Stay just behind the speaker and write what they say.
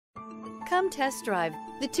Come test drive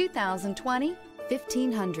the 2020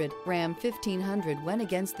 1500. Ram 1500 went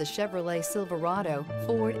against the Chevrolet Silverado,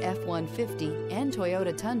 Ford F-150, and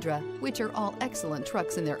Toyota Tundra, which are all excellent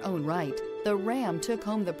trucks in their own right. The Ram took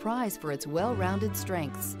home the prize for its well-rounded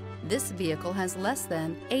strengths. This vehicle has less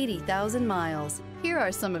than 80,000 miles. Here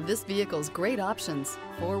are some of this vehicle's great options: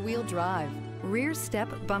 four-wheel drive, rear step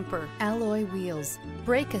bumper, alloy wheels,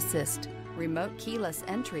 brake assist, remote keyless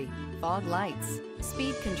entry, fog lights,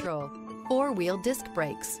 speed control, four-wheel disc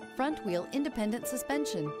brakes, front-wheel independent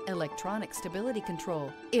suspension, electronic stability control.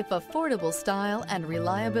 If affordable style and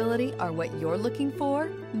reliability are what you're looking for,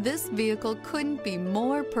 this vehicle couldn't be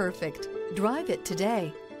more perfect. Drive it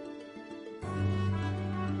today.